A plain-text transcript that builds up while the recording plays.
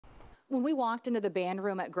When we walked into the band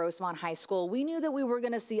room at Grossmont High School, we knew that we were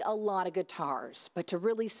going to see a lot of guitars, but to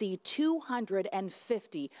really see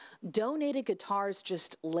 250 donated guitars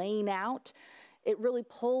just laying out, it really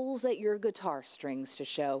pulls at your guitar strings to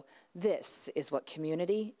show this is what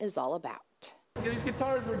community is all about. These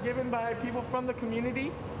guitars were given by people from the community.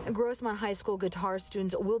 Grossmont High School guitar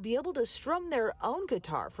students will be able to strum their own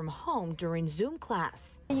guitar from home during Zoom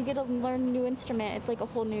class. You get to learn a new instrument. It's like a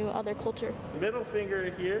whole new other culture. Middle finger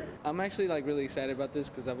here. I'm actually really excited about this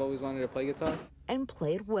because I've always wanted to play guitar. And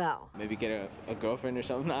played well. Maybe get a girlfriend or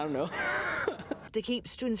something, I don't know. To keep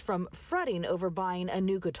students from fretting over buying a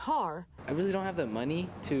new guitar. I really don't have the money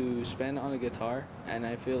to spend on a guitar, and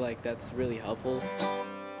I feel like that's really helpful.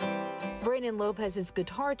 Brandon Lopez's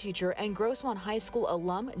guitar teacher and Grossmont High School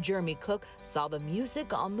alum Jeremy Cook saw the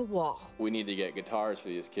music on the wall. We need to get guitars for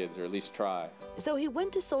these kids, or at least try. So he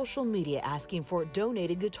went to social media asking for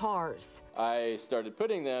donated guitars. I started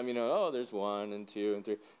putting them, oh, there's 1 and 2 and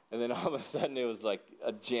 3. And then all of a sudden it was like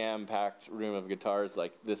a jam-packed room of guitars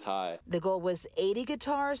like this high. The goal was 80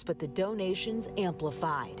 guitars, but the donations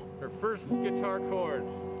amplified. Her first guitar chord.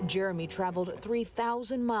 Jeremy traveled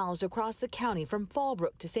 3,000 miles across the county from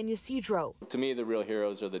Fallbrook to San Ysidro. To me, the real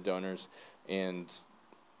heroes are the donors, and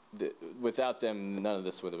without them, none of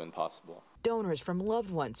this would have been possible. Donors from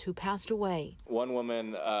loved ones who passed away. One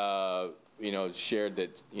woman, shared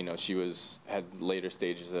that, she had later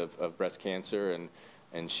stages of breast cancer,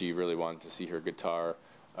 and she really wanted to see her guitar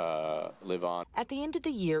live on. At the end of the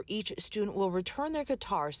year, each student will return their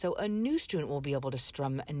guitar so a new student will be able to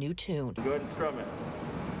strum a new tune. Go ahead and strum it.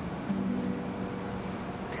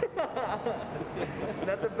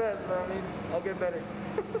 Not the best, but I'll get better.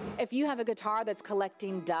 If you have a guitar that's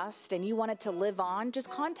collecting dust and you want it to live on, just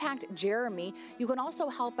contact Jeremy. You can also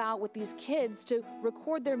help out with these kids to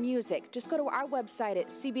record their music. Just go to our website at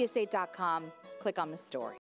cbs8.com, click on the story.